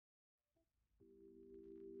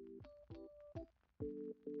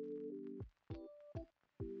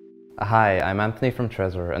Hi, I'm Anthony from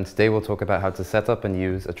Trezor, and today we'll talk about how to set up and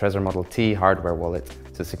use a Trezor Model T hardware wallet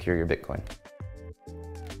to secure your Bitcoin.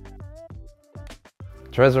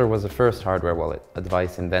 Trezor was the first hardware wallet, a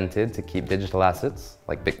device invented to keep digital assets,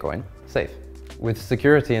 like Bitcoin, safe. With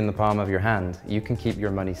security in the palm of your hand, you can keep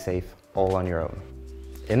your money safe all on your own.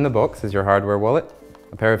 In the box is your hardware wallet,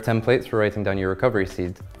 a pair of templates for writing down your recovery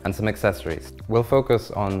seed, and some accessories. We'll focus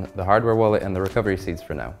on the hardware wallet and the recovery seeds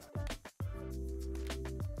for now.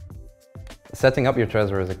 Setting up your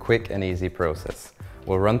Trezor is a quick and easy process.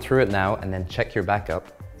 We'll run through it now and then check your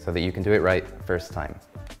backup so that you can do it right first time.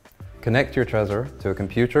 Connect your Trezor to a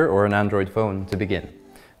computer or an Android phone to begin.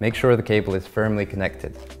 Make sure the cable is firmly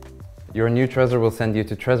connected. Your new Trezor will send you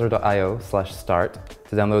to trezor.io/start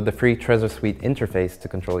to download the free Trezor Suite interface to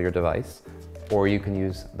control your device, or you can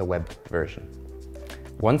use the web version.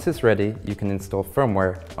 Once it's ready, you can install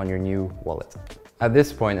firmware on your new wallet. At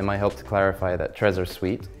this point, it might help to clarify that Trezor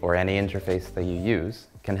Suite, or any interface that you use,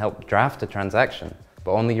 can help draft a transaction,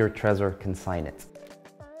 but only your Trezor can sign it.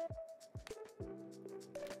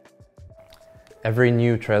 Every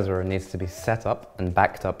new Trezor needs to be set up and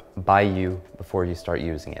backed up by you before you start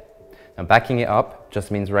using it. Now, backing it up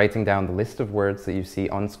just means writing down the list of words that you see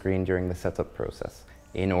on screen during the setup process,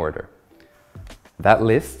 in order. That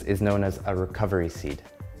list is known as a recovery seed.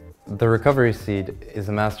 The recovery seed is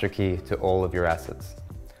a master key to all of your assets,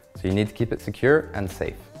 so you need to keep it secure and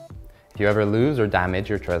safe. If you ever lose or damage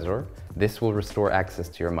your Trezor, this will restore access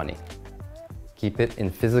to your money. Keep it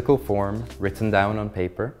in physical form, written down on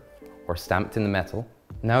paper, or stamped in the metal.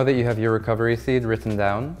 Now that you have your recovery seed written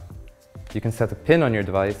down, you can set a pin on your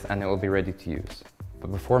device and it will be ready to use.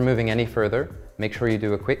 But before moving any further, make sure you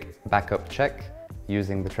do a quick backup check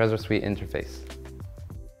using the Trezor Suite interface.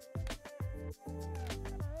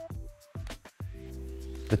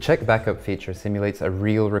 The check backup feature simulates a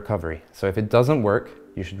real recovery, so if it doesn't work,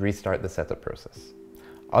 you should restart the setup process.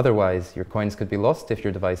 Otherwise, your coins could be lost if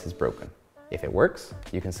your device is broken. If it works,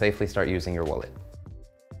 you can safely start using your wallet.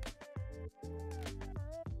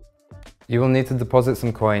 You will need to deposit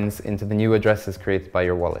some coins into the new addresses created by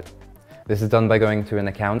your wallet. This is done by going to an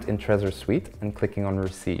account in Trezor Suite and clicking on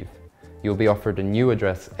Receive. You'll be offered a new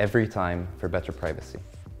address every time for better privacy.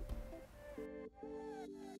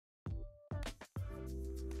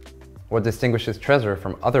 What distinguishes Trezor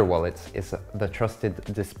from other wallets is the trusted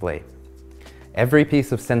display. Every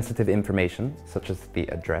piece of sensitive information, such as the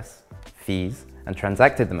address, fees, and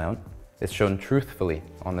transacted amount, is shown truthfully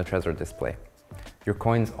on the Trezor display. Your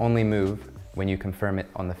coins only move when you confirm it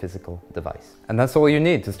on the physical device. And that's all you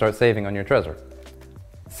need to start saving on your Trezor.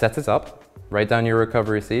 Set it up, write down your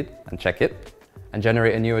recovery seed and check it, and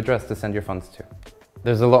generate a new address to send your funds to.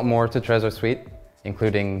 There's a lot more to Trezor Suite,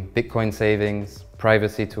 including Bitcoin savings,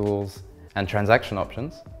 privacy tools, and transaction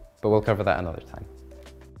options, but we'll cover that another time.